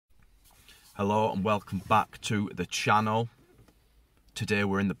Hello and welcome back to the channel. Today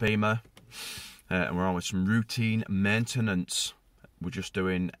we're in the Beamer and we're on with some routine maintenance. We're just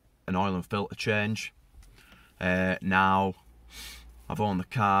doing an oil and filter change. Now I've owned the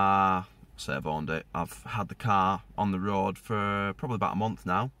car, I've had the car on the road for probably about a month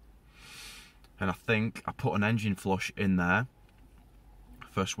now, and I think I put an engine flush in there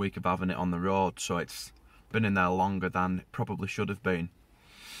first week of having it on the road, so it's been in there longer than it probably should have been.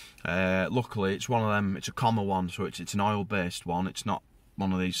 Luckily it's one of them, it's a common one, so it's an oil based one. It's not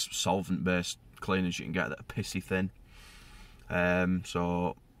one of these solvent based cleaners you can get that are pissy thin.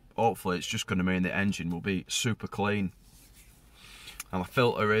 So hopefully it's just going to mean the engine will be super clean. And the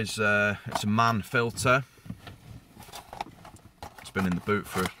filter is it's a MAN filter. It's been in the boot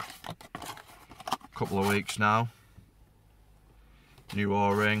for a couple of weeks now. New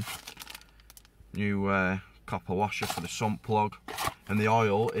O-ring, new copper washer for the sump plug, and the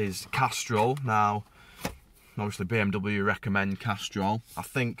oil is Castrol. Now obviously BMW recommend Castrol. I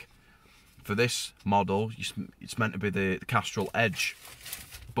think for this model it's meant to be the Castrol Edge,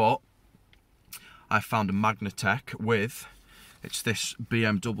 but I found a Magnatech with, it's this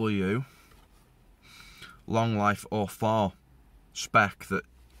BMW Long Life 04 spec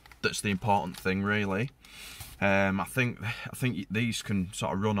that's the important thing really. I think these can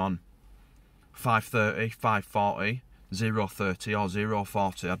sort of run on 530, 540, 030 or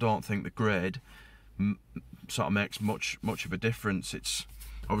 040. I don't think the grade sort of makes much of a difference. It's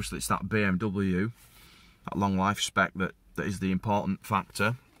obviously it's that BMW, that long life spec that is the important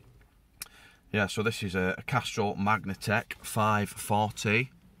factor. Yeah, so this is a Castrol Magnatech 540,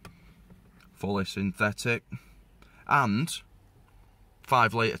 fully synthetic, and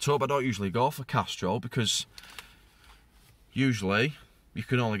 5 litre tub. I don't usually go for Castrol because usually you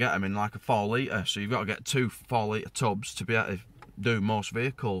can only get them in like a 4 litre, so you've got to get 2 4 litre tubs to be able to do most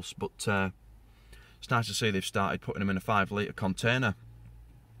vehicles. But it's nice to see they've started putting them in a 5 litre container.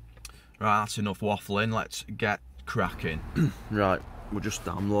 Right, that's enough waffling, let's get cracking. Right, we're just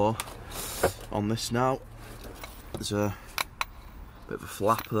down low on this now. There's a bit of a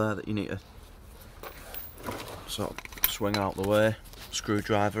flap there that you need to sort of swing out the way,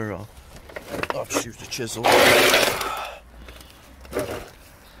 screwdriver, or I'll just use the chisel.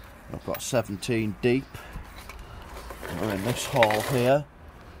 I've got 17 deep. We're in this hole here,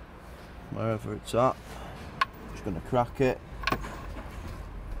 wherever it's at. Just going to crack it.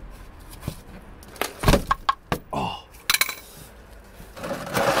 Oh,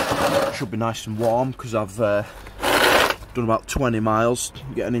 should be nice and warm because I've done about 20 miles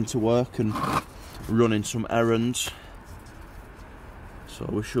getting into work and running some errands. So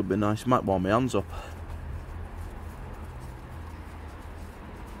we should be nice. Might warm my hands up.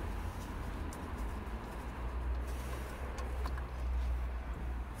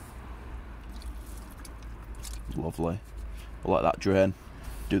 Lovely. We'll let that drain,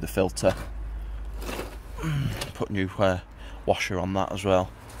 do the filter, put new washer on that as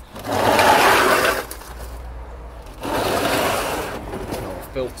well. Now the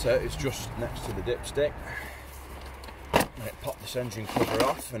filter is just next to the dipstick. Pop this engine cover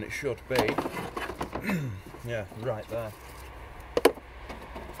off and it should be yeah, right there.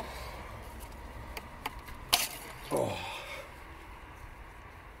 Oh.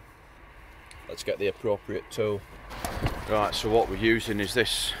 Let's get the appropriate tool. Right, so what we're using is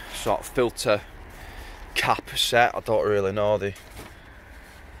this sort of filter cap set. I don't really know the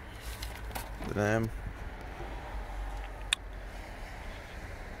name.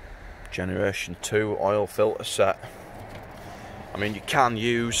 Generation 2 oil filter set. I mean, you can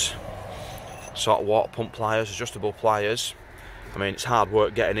use sort of water pump pliers, adjustable pliers. I mean, it's hard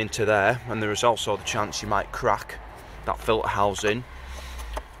work getting into there, and there is also the chance you might crack that filter housing.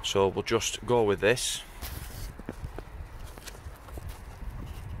 So we'll just go with this.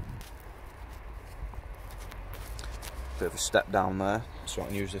 Bit of a step down there, so I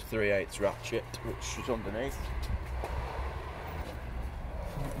can use the 3/8 ratchet, which is underneath.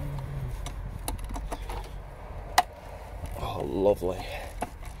 Oh, lovely.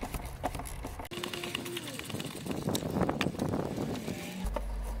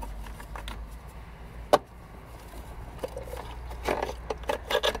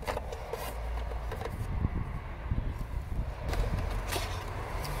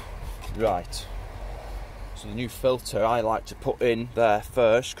 Right, so the new filter I like to put in there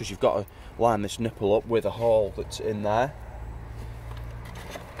first, because you've got to line this nipple up with a hole that's in there.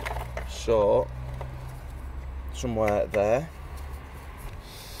 So somewhere there,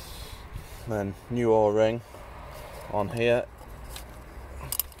 then new O-ring on here,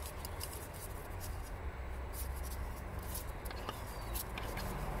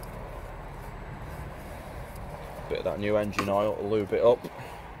 Bit of that new engine oil to lube it up.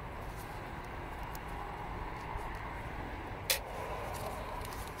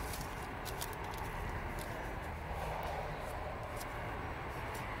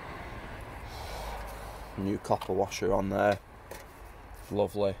 New copper washer on there,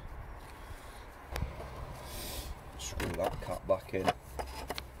 lovely. Screw that cap back in.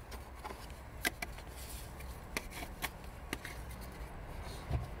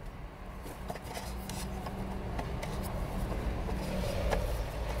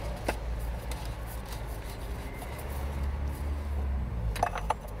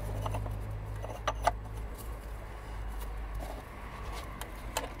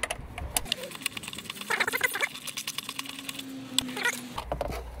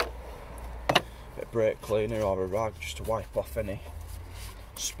 Brake cleaner or a rag just to wipe off any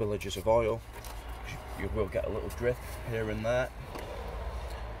spillages of oil. You will get a little drip here and there.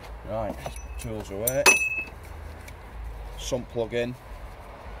 Right, tools away, sump plug in,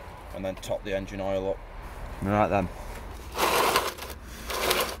 and then top the engine oil up. Right then,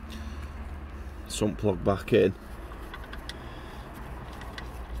 sump plug back in.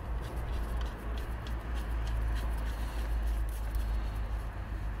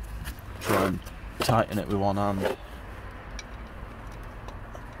 Try and tighten it with one hand.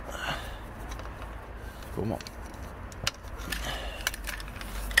 Come on.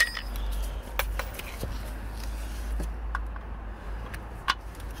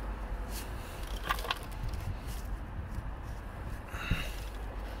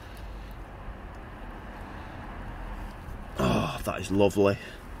 Oh, that is lovely.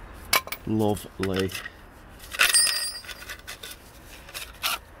 Lovely.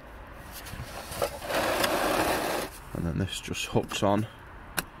 And then this just hooks on.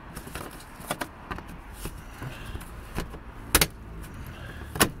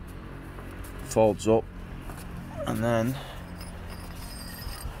 Folds up, and then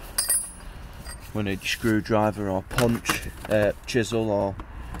we need your screwdriver or punch, chisel or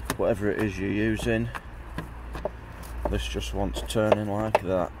whatever it is you're using. This just wants turning like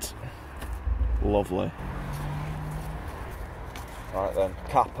that. Lovely. Right then,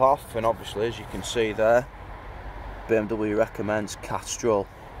 cap off, and obviously as you can see there, BMW recommends Castrol.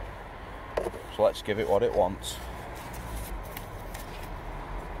 So let's give it what it wants.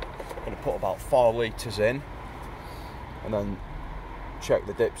 I'm going to put about 4 litres in, and then check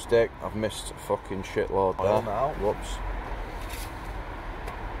the dipstick. I've missed a fucking shitload there. Now. Whoops.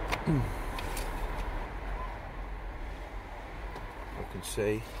 You can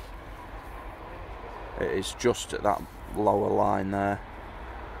see it is just at that lower line there,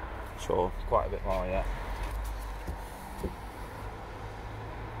 so quite a bit more yet.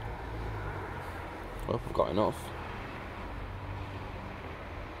 Well, I've got enough.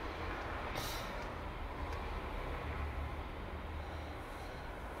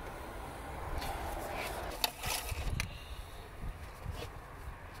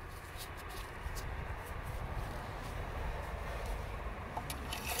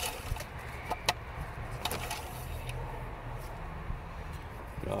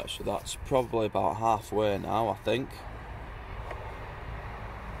 Right, so that's probably about halfway now, I think.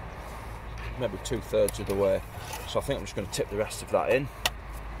 Maybe 2/3 of the way. So I think I'm just going to tip the rest of that in.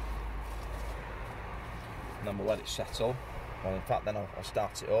 And then we'll let it settle. Well, in fact, then I'll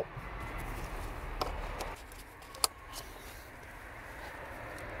start it up.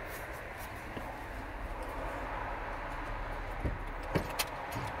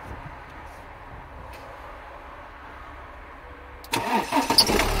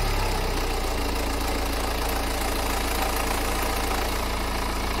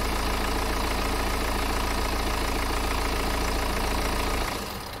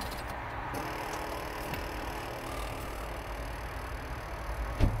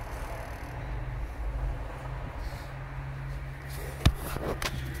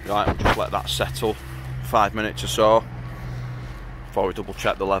 Right, we'll just let that settle 5 minutes or so before we double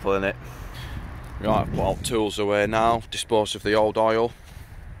check the level in it. Right, I've put all tools away now, dispose of the old oil.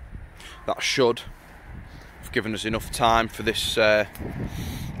 That should have given us enough time for this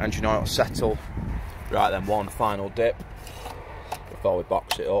engine oil to settle. Right then, one final dip before we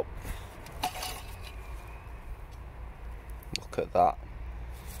box it up. Look at that.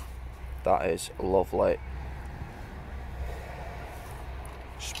 That is lovely.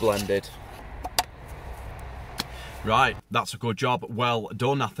 Splendid. Right, that's a good job. Well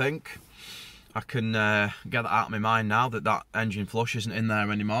done, I think. I can get that out of my mind now that that engine flush isn't in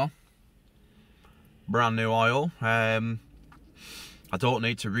there anymore. Brand new oil. I don't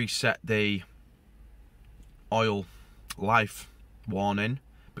need to reset the oil life warning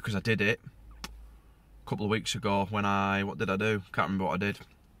because I did it a couple of weeks ago when what did I do? Can't remember what I did.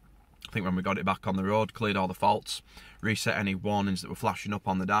 I think when we got it back on the road, cleared all the faults, reset any warnings that were flashing up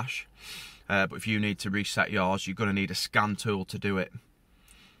on the dash. But if you need to reset yours, you're going to need a scan tool to do it.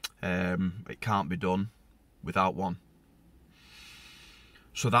 It can't be done without one.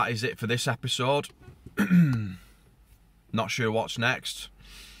 So that is it for this episode. Not sure what's next.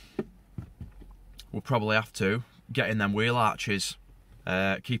 We'll probably have to get in them wheel arches,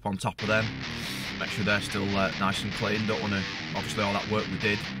 keep on top of them, make sure they're still nice and clean. Don't want to, obviously all that work we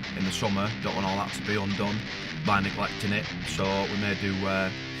did in the summer, don't want all that to be undone by neglecting it. So we may do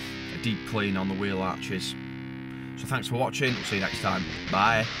a deep clean on the wheel arches. So thanks for watching, see you next time,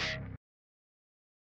 bye.